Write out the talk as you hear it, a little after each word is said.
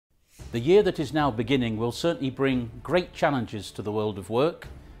The year that is now beginning will certainly bring great challenges to the world of work,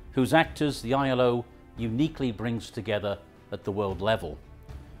 whose actors the ILO uniquely brings together at the world level.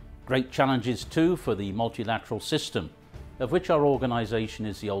 Great challenges too for the multilateral system, of which our organisation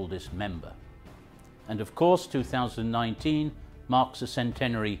is the oldest member. And of course 2019 marks the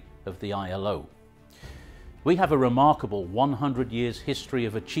centenary of the ILO. We have a remarkable 100 years history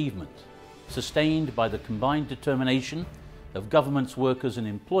of achievement, sustained by the combined determination of governments, workers and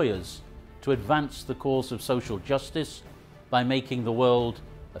employers to advance the cause of social justice by making the world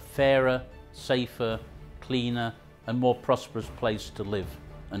a fairer, safer, cleaner and more prosperous place to live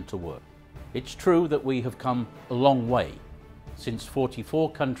and to work. It's true that we have come a long way since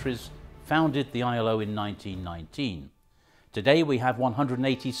 44 countries founded the ILO in 1919. Today we have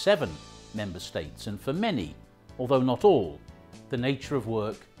 187 member states, and for many, although not all, the nature of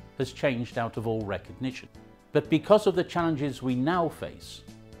work has changed out of all recognition. But because of the challenges we now face,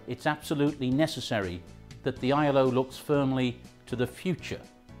 it's absolutely necessary that the ILO looks firmly to the future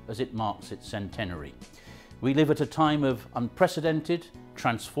as it marks its centenary. We live at a time of unprecedented,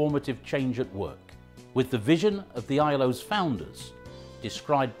 transformative change at work, with the vision of the ILO's founders,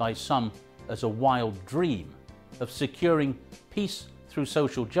 described by some as a wild dream of securing peace through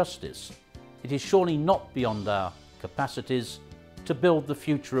social justice. It is surely not beyond our capacities to build the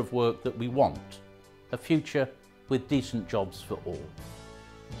future of work that we want, a future with decent jobs for all.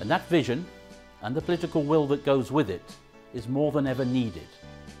 And that vision, and the political will that goes with it, is more than ever needed.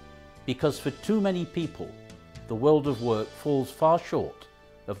 Because for too many people, the world of work falls far short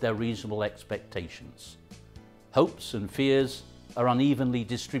of their reasonable expectations. Hopes and fears are unevenly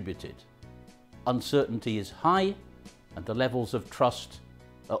distributed. Uncertainty is high, and the levels of trust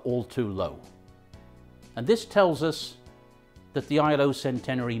are all too low. And this tells us that the ILO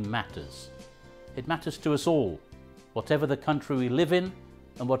centenary matters. It matters to us all, whatever the country we live in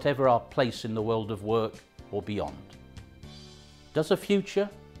and whatever our place in the world of work or beyond. Does a future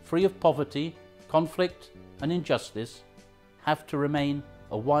free of poverty, conflict and injustice have to remain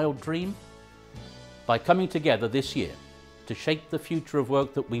a wild dream? By coming together this year to shape the future of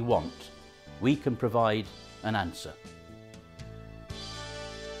work that we want, we can provide an answer.